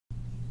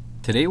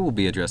Today we'll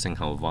be addressing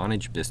how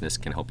Vonage Business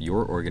can help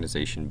your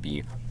organization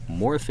be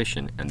more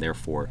efficient and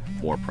therefore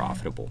more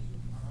profitable.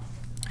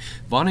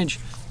 Vonage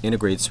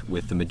integrates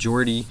with the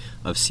majority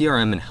of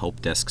CRM and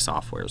help desk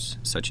softwares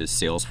such as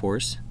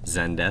Salesforce,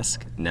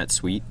 Zendesk,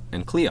 Netsuite,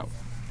 and Clio.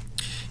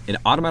 It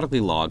automatically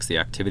logs the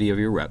activity of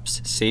your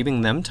reps,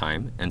 saving them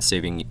time and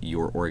saving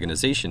your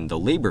organization the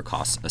labor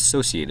costs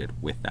associated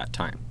with that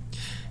time.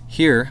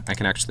 Here, I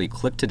can actually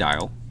click to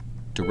dial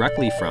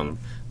directly from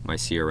my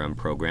CRM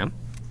program.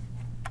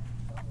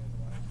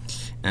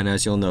 And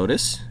as you'll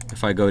notice,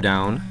 if I go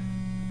down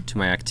to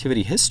my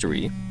activity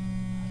history,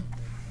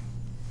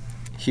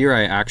 here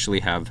I actually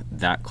have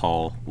that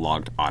call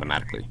logged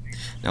automatically.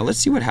 Now let's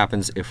see what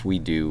happens if we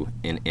do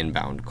an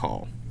inbound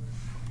call.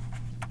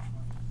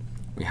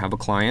 We have a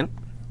client,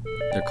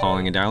 they're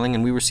calling and dialing,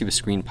 and we receive a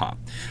screen pop.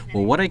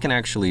 Well, what I can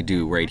actually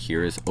do right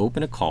here is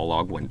open a call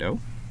log window.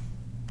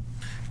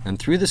 And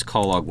through this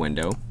call log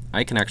window,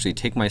 I can actually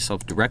take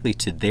myself directly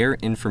to their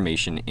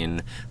information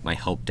in my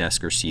help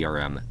desk or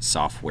CRM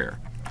software,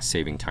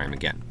 saving time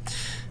again.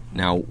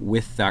 Now,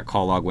 with that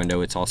call log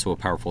window, it's also a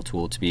powerful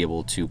tool to be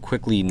able to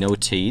quickly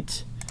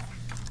notate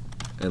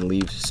and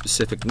leave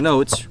specific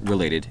notes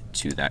related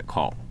to that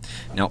call.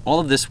 Now, all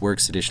of this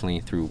works additionally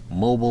through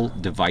mobile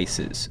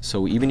devices.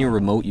 So even your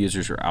remote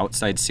users or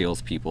outside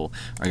salespeople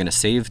are going to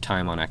save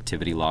time on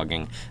activity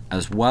logging,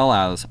 as well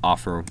as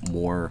offer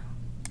more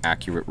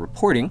accurate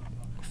reporting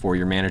for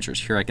your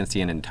managers. Here I can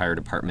see an entire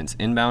department's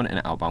inbound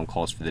and outbound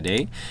calls for the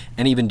day,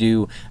 and even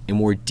do a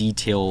more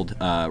detailed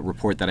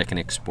report that I can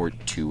export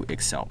to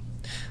Excel.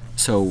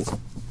 So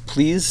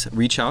please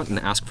reach out and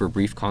ask for a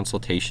brief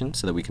consultation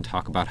so that we can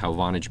talk about how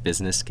Vonage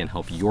Business can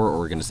help your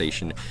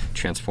organization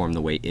transform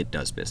the way it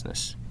does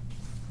business.